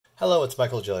Hello, it's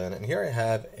Michael Jillian, and here I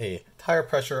have a tire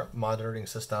pressure monitoring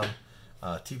system,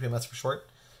 TPMS for short,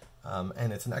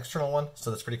 and it's an external one,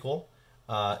 so that's pretty cool.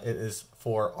 It is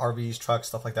for RVs, trucks,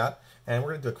 stuff like that, and we're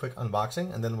going to do a quick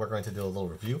unboxing, and then we're going to do a little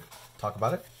review, talk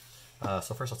about it.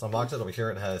 So first let's unbox it. Over here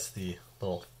it has the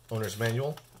little owner's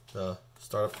manual, the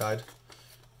startup guide,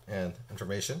 and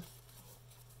information.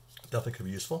 Definitely could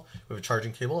be useful. We have a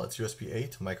charging cable. It's USB-A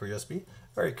to micro USB.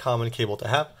 Very common cable to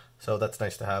have, so that's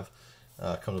nice to have.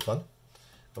 Comes with one.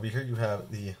 Over here you have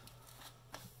the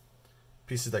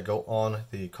pieces that go on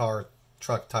the car,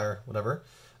 truck, tire, whatever,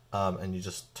 and you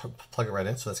just plug it right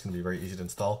in, so that's going to be very easy to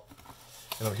install.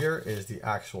 And over here is the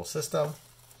actual system.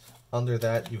 Under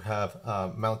that you have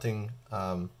mounting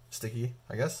sticky,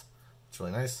 I guess. It's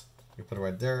really nice. You put it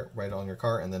right there, right on your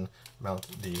car, and then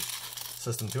mount the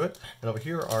system to it. And over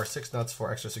here are 6 nuts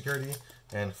for extra security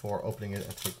and for opening it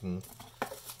and taking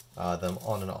them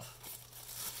on and off.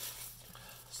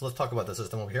 So let's talk about the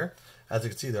system over here. As you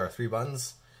can see, there are 3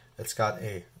 buttons. It's got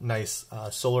a nice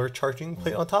solar charging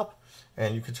plate on top,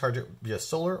 and you can charge it via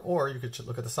solar, or you could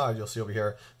look at the side. You'll see over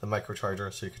here the micro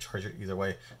charger, so you can charge it either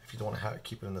way if you don't want to have it,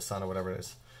 keep it in the sun or whatever it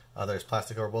is. There's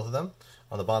plastic over both of them.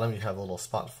 On the bottom, you have a little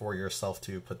spot for yourself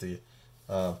to put the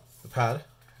pad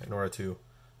in order to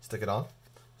stick it on,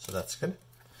 so that's good.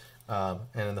 And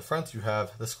in the front, you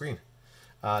have the screen.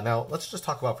 Now, let's just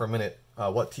talk about for a minute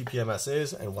what TPMS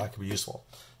is and why it can be useful.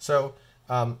 So,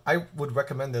 I would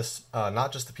recommend this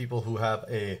not just to people who have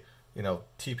a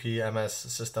TPMS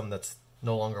system that's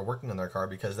no longer working in their car,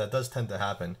 because that does tend to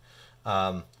happen.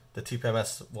 The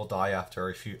TPMS will die after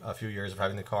a few years of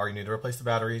having the car. You need to replace the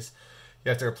batteries. You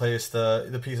have to replace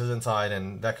the pieces inside,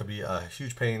 and that could be a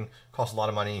huge pain, cost a lot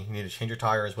of money. You need to change your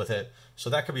tires with it.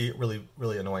 So that could be really,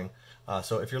 really annoying.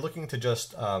 So if you're looking to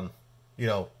just,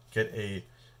 get a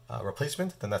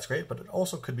replacement, then that's great, but it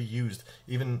also could be used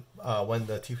even when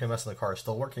the TPMS in the car is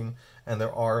still working, and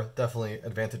there are definitely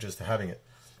advantages to having it.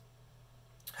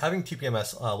 Having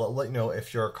TPMS will let you know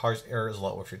if your car's air is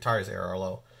low, if your tires' air are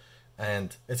low,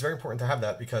 and it's very important to have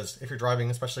that, because if you're driving,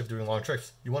 especially if you're doing long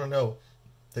trips, you want to know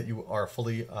that you are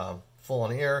fully full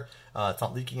on air, it's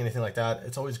not leaking, anything like that.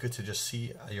 It's always good to just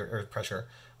see your air pressure,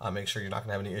 make sure you're not going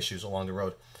to have any issues along the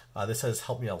road. This has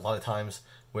helped me a lot of times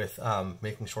with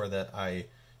making sure that I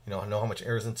know how much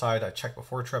air is inside. I check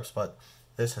before trips, but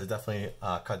this has definitely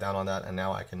cut down on that, and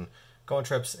now I can go on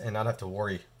trips and not have to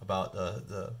worry about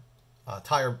the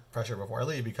tire pressure before I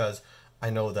leave, because I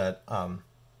know that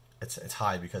it's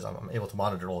high, because I'm able to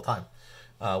monitor it all the time.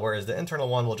 Whereas the internal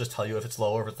one will just tell you if it's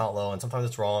low or if it's not low, and sometimes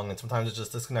it's wrong, and sometimes it's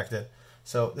just disconnected.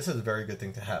 So this is a very good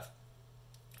thing to have.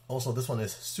 Also, this one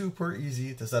is super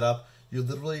easy to set up. You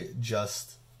literally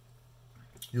just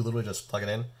plug it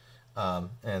in.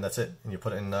 And that's it. And you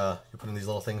put in these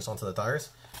little things onto the tires,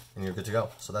 and you're good to go.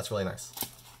 So that's really nice.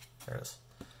 There it is.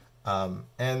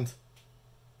 And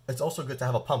it's also good to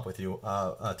have a pump with you,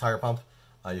 a tire pump.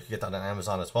 You can get that on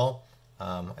Amazon as well.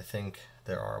 I think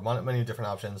there are many different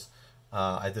options.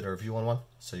 I did a review on one,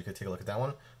 so you could take a look at that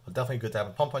one. But definitely good to have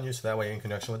a pump on you, so that way in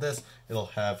conjunction with this, it'll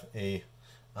have a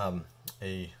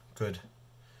good,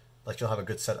 you'll have a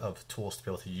good set of tools to be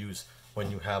able to use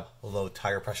when you have low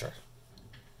tire pressure.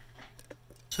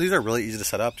 So these are really easy to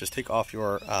set up. Just take off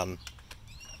your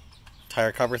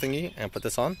tire cover thingy and put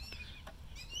this on.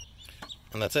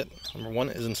 And that's it. Number 1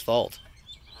 is installed.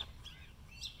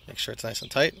 Make sure it's nice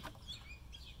and tight.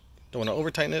 Don't want to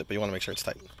over tighten it, but you want to make sure it's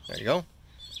tight. There you go.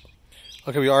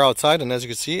 Okay, we are outside, and as you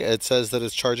can see, it says that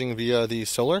it's charging via the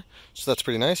solar. So that's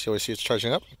pretty nice. You always see it's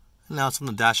charging up. Now it's on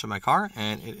the dash of my car,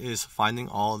 and it is finding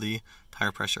all the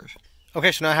tire pressures.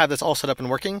 Okay, so now I have this all set up and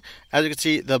working. As you can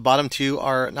see, the bottom 2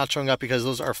 are not showing up because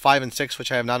those are 5 and 6,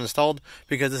 which I have not installed,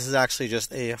 because this is actually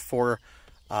just a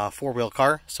four-wheel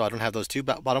car, so I don't have those 2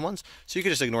 bottom ones. So you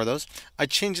can just ignore those. I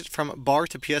changed it from bar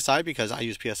to PSI because I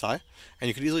use PSI, and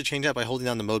you can easily change that by holding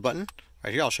down the mode button.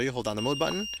 Right here, I'll show you. Hold down the mode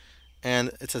button,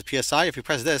 and it says PSI. If you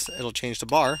press this, it'll change to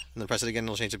bar, and then press it again,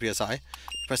 it'll change to PSI.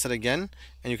 Press it again,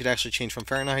 and you could actually change from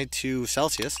Fahrenheit to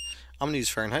Celsius. I'm going to use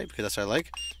Fahrenheit because that's what I like.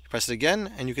 Press it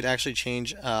again, and you could actually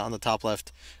change on the top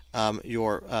left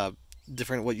your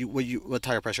different what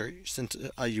tire pressure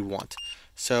you want.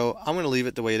 So I'm going to leave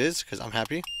it the way it is because I'm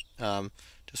happy,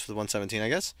 just for the 117, I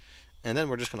guess. And then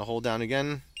we're just going to hold down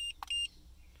again,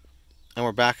 and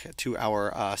we're back to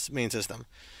our main system.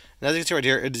 And as you can see right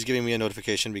here, it is giving me a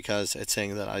notification because it's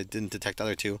saying that I didn't detect the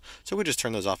other 2. So we just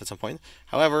turn those off at some point.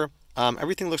 However,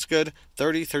 everything looks good.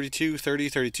 30, 32, 30,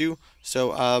 32.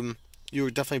 So you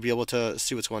would definitely be able to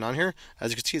see what's going on here.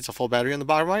 As you can see, it's a full battery on the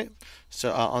bottom right,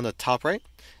 so on the top right.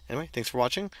 Anyway, thanks for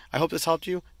watching. I hope this helped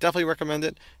you. Definitely recommend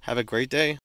it. Have a great day.